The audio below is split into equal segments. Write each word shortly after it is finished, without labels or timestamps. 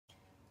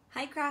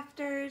Hi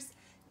crafters!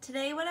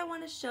 Today what I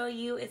want to show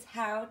you is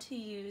how to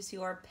use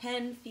your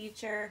pen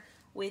feature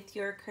with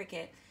your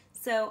Cricut.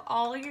 So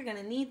all you're going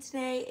to need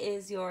today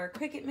is your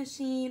Cricut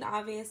machine,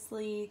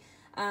 obviously.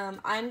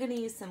 I'm going to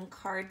use some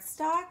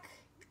cardstock.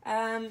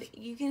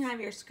 You can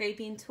have your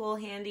scraping tool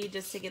handy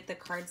just to get the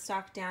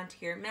cardstock down to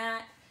your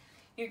mat.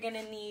 You're going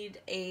to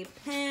need a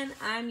pen.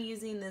 I'm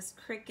using this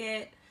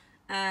Cricut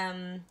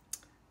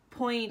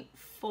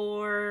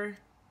 .4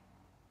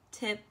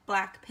 tip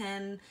black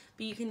pen,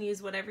 but you can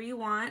use whatever you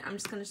want. I'm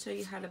just going to show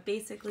you how to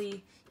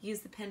basically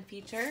use the pen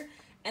feature.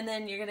 And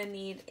then you're going to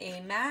need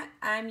a mat.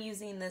 I'm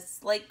using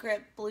this light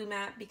grip blue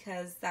mat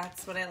because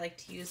that's what I like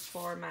to use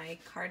for my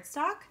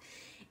cardstock.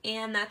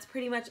 And that's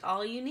pretty much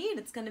all you need.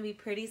 It's going to be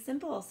pretty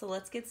simple, so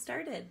let's get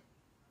started.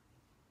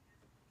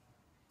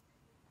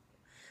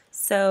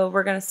 So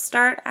we're going to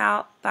start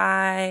out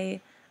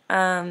by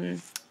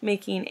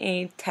making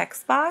a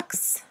text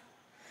box,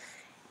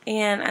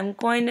 and I'm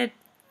going to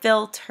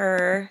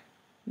filter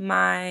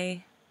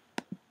my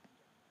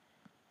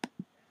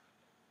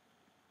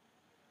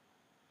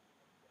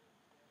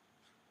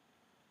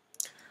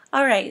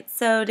Alright,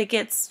 so to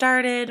get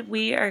started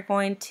we are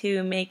going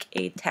to make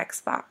a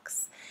text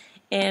box,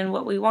 and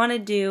what we want to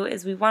do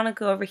is we want to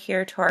go over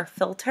here to our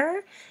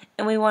filter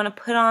and we want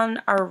to put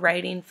on our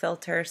writing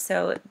filter.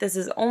 So this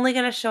is only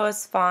going to show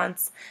us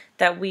fonts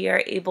that we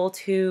are able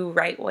to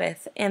write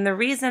with, and the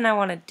reason I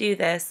want to do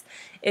this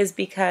is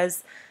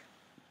because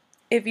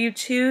if you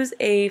choose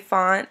a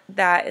font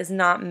that is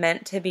not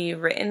meant to be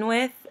written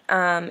with,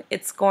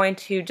 it's going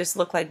to just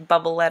look like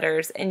bubble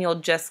letters and you'll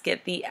just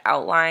get the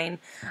outline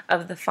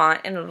of the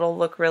font and it'll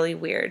look really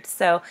weird.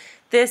 So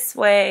this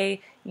way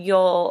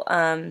you'll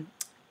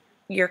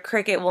your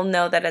Cricut will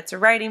know that it's a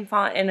writing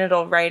font and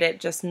it'll write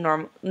it just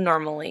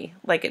normally,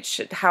 like it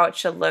should, how it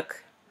should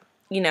look,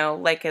 you know,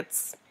 like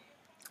it's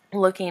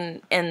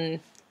looking in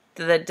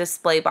the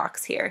display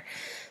box here.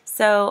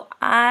 So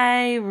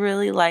I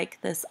really like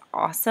this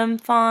awesome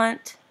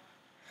font,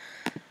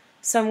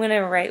 so I'm going to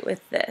write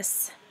with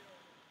this.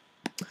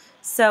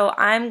 So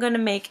I'm going to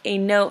make a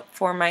note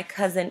for my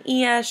cousin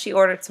Ia. She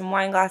ordered some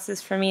wine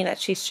glasses for me that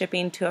she's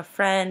shipping to a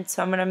friend,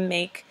 so I'm going to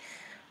make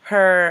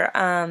her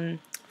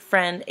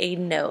friend a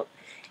note.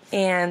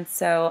 And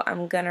so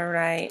I'm going to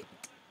write,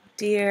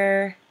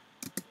 "Dear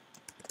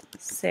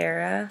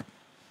Sarah,"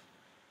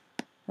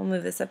 I'll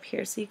move this up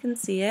here so you can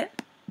see it.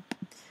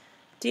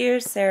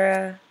 "Dear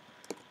Sarah,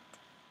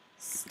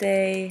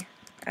 stay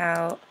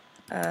out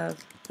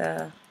of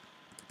the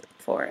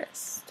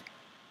forest.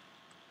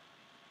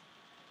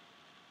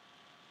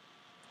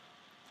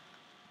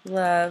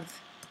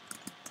 Love,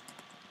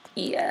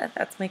 Ia."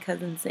 That's my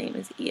cousin's name,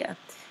 is Ia.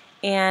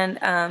 And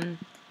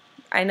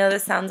I know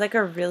this sounds like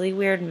a really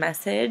weird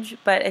message,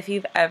 but if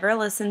you've ever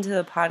listened to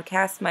the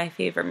podcast My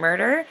Favorite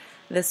Murder,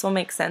 this will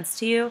make sense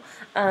to you,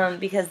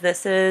 because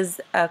this is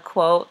a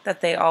quote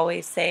that they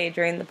always say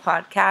during the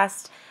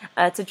podcast.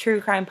 It's a true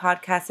crime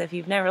podcast. If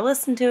you've never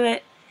listened to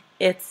it,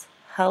 it's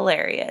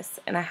hilarious,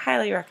 and I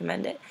highly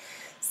recommend it.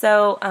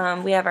 So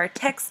we have our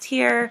text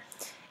here,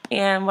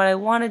 and what I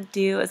want to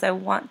do is I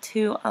want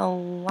to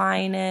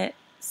align it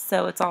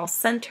so it's all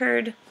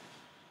centered.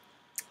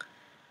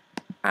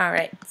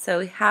 Alright, so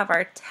we have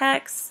our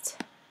text,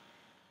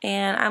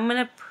 and I'm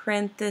going to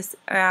print this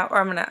out, or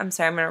I'm going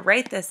to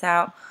write this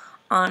out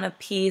on a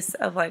piece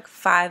of like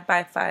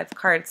 5x5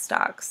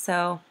 cardstock.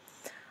 So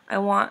I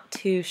want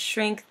to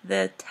shrink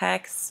the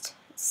text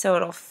so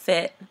it'll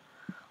fit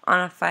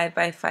on a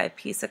 5x5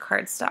 piece of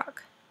cardstock.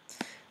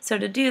 So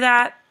to do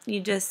that,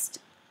 you just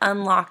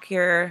unlock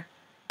your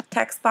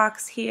text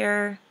box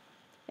here,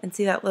 and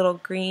see that little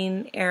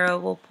green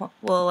arrow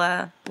will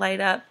light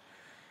up.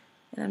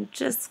 And I'm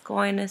just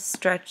going to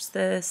stretch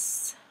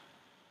this.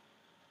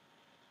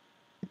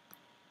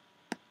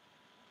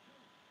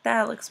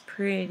 That looks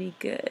pretty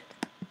good.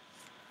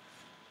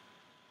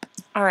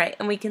 Alright,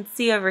 and we can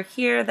see over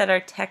here that our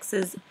text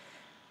is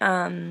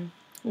going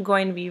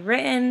to be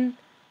written.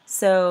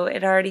 So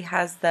it already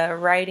has the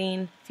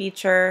writing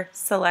feature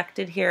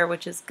selected here,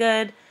 which is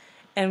good.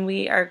 And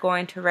we are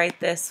going to write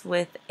this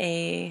with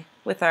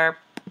our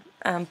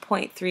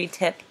 .3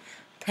 tip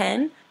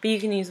pen, but you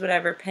can use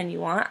whatever pen you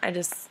want.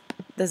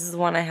 This is the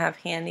one I have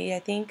handy, I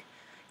think.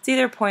 It's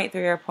either .3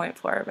 or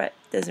 .4, but it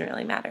doesn't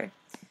really matter.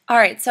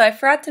 Alright, so I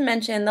forgot to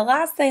mention, the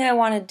last thing I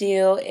want to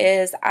do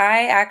is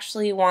I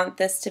actually want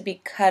this to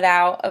be cut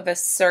out of a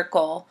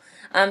circle.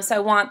 So I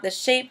want the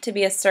shape to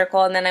be a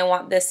circle, and then I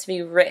want this to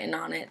be written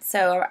on it.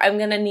 So I'm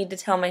going to need to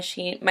tell my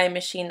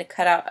machine to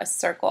cut out a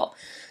circle.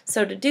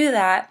 So to do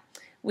that,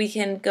 we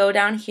can go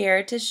down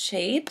here to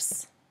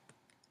Shapes,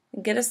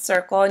 and get a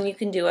circle, and you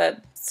can do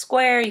a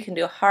square, you can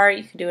do a heart,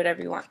 you can do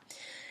whatever you want.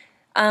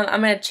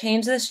 I'm going to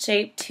change the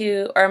shape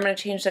to, or I'm going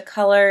to change the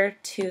color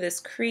to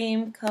this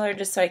cream color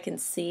just so I can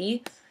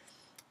see.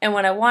 And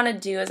what I want to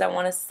do is I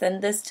want to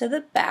send this to the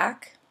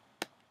back.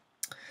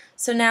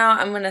 So now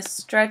I'm going to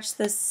stretch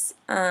this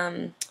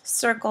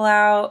circle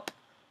out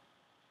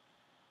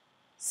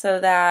so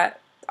that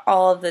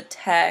all of the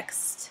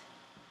text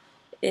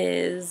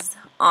is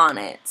on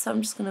it. So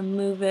I'm just going to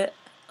move it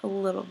a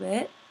little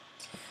bit.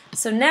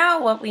 So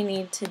now what we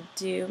need to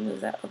do,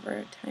 move that over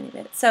a tiny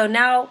bit. So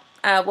now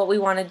what we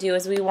want to do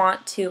is we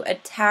want to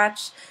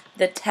attach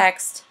the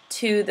text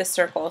to the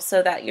circle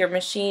so that your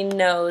machine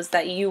knows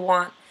that you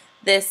want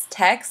this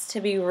text to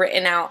be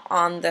written out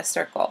on the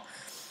circle.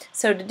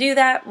 So to do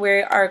that,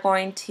 we are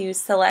going to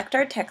select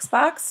our text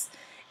box,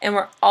 and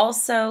we're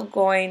also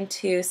going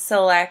to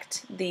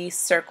select the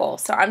circle.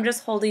 So I'm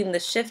just holding the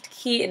Shift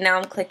key and now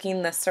I'm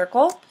clicking the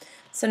circle.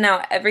 So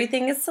now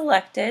everything is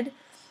selected,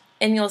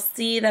 and you'll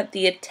see that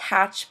the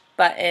attach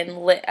button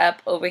lit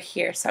up over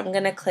here. So I'm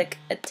going to click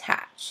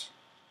attach.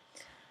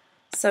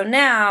 So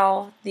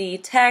now the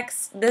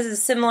text, this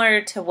is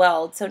similar to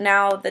weld, so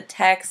now the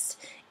text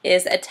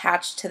is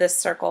attached to the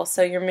circle,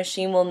 so your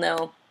machine will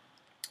know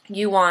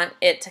you want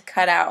it to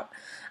cut out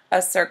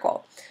a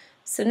circle.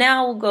 So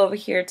now we'll go over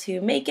here to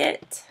make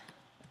it.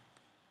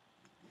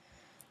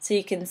 So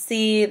you can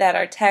see that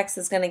our text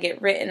is going to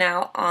get written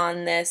out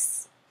on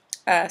this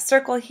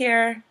circle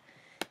here.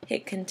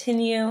 Hit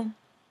continue.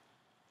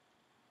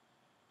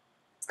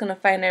 It's going to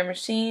find our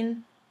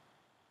machine.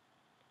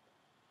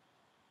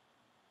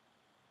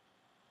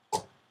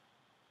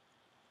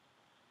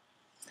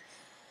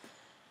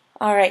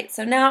 Alright,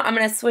 so now I'm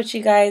going to switch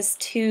you guys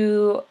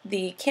to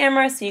the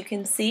camera so you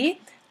can see.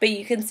 But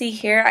you can see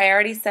here I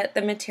already set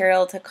the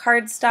material to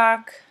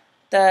cardstock.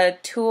 The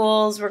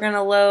tools we're going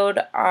to load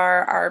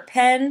are our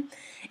pen,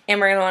 and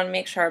we're going to want to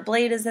make sure our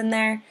blade is in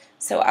there.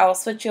 So I will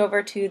switch you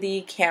over to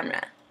the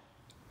camera.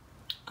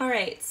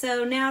 Alright,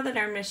 so now that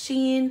our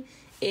machine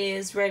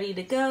is ready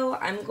to go,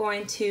 I'm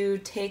going to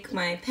take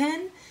my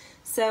pen.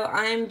 So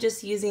I'm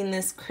just using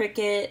this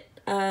Cricut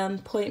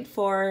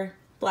 0.4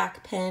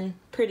 black pen,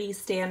 pretty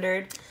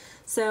standard.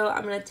 So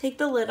I'm going to take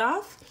the lid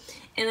off,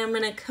 and I'm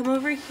going to come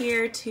over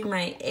here to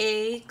my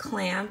A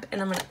clamp, and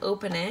I'm going to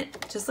open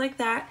it just like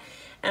that.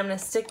 And I'm going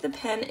to stick the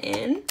pen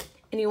in,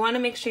 and you want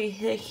to make sure you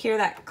hear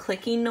that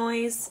clicking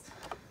noise.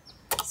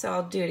 So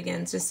I'll do it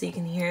again just so you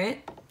can hear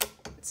it.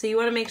 So you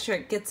want to make sure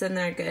it gets in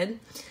there good.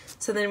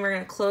 So then we're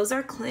going to close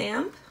our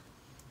clamp.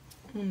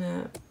 I'm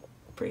going to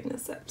bring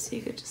this up so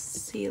you could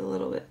just see a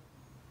little bit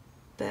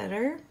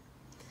better.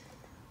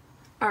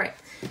 Alright,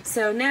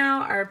 so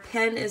now our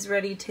pen is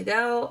ready to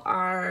go.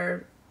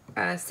 Our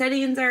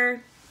settings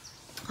are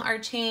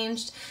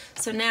changed.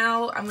 So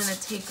now I'm going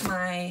to take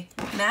my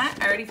mat.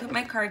 I already put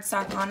my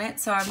cardstock on it,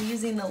 so I'm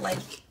using the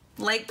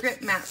light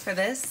grip mat for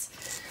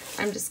this.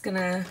 I'm just going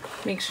to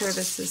make sure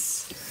this is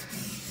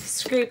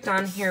scraped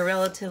on here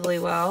relatively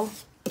well.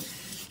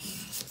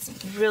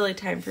 It's really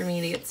time for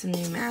me to get some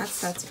new mats,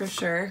 that's for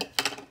sure.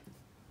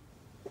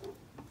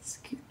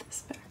 Scoot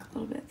this back a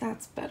little bit,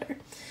 that's better.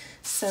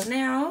 So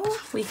now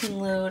we can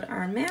load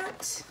our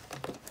mat,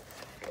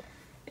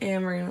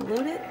 and we're going to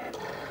load it.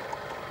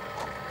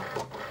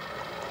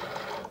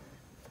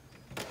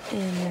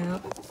 And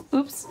now,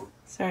 oops,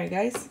 sorry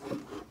guys.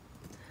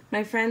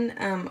 My friend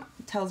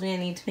tells me I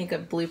need to make a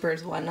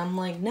bloopers one. I'm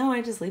like, no,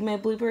 I just leave my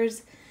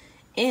bloopers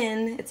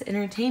in. It's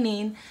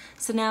entertaining.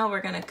 So now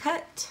we're going to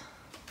cut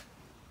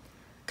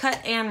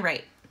and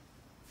write.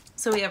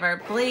 So we have our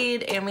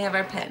blade and we have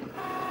our pen.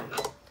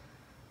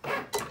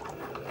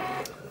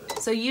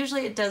 So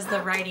usually it does the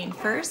writing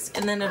first,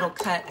 and then it'll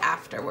cut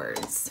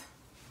afterwards.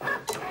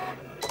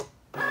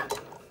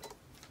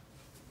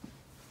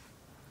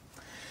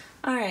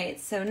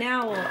 Alright, so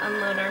now we'll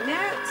unload our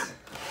mat.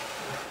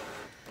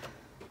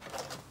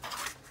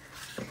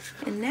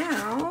 And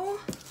now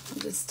we'll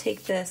just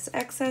take this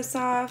excess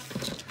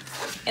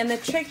off. And the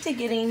trick to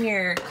getting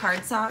your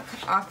cardstock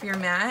off your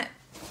mat,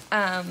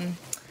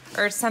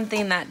 or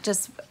something that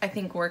just I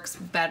think works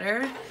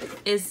better,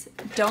 is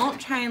don't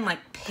try and like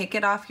pick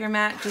it off your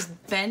mat, just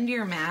bend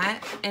your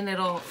mat and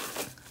it'll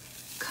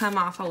come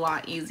off a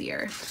lot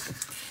easier.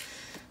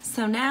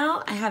 So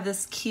now I have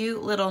this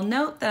cute little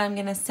note that I'm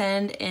gonna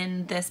send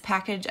in this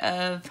package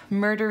of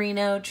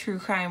Murderino True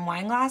Crime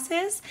wine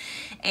glasses,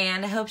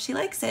 and I hope she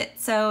likes it.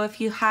 So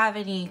if you have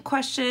any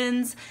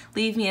questions,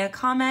 leave me a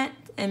comment,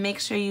 and make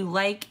sure you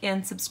like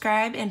and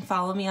subscribe and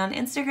follow me on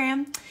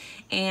Instagram.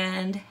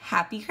 And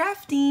happy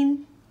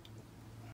crafting!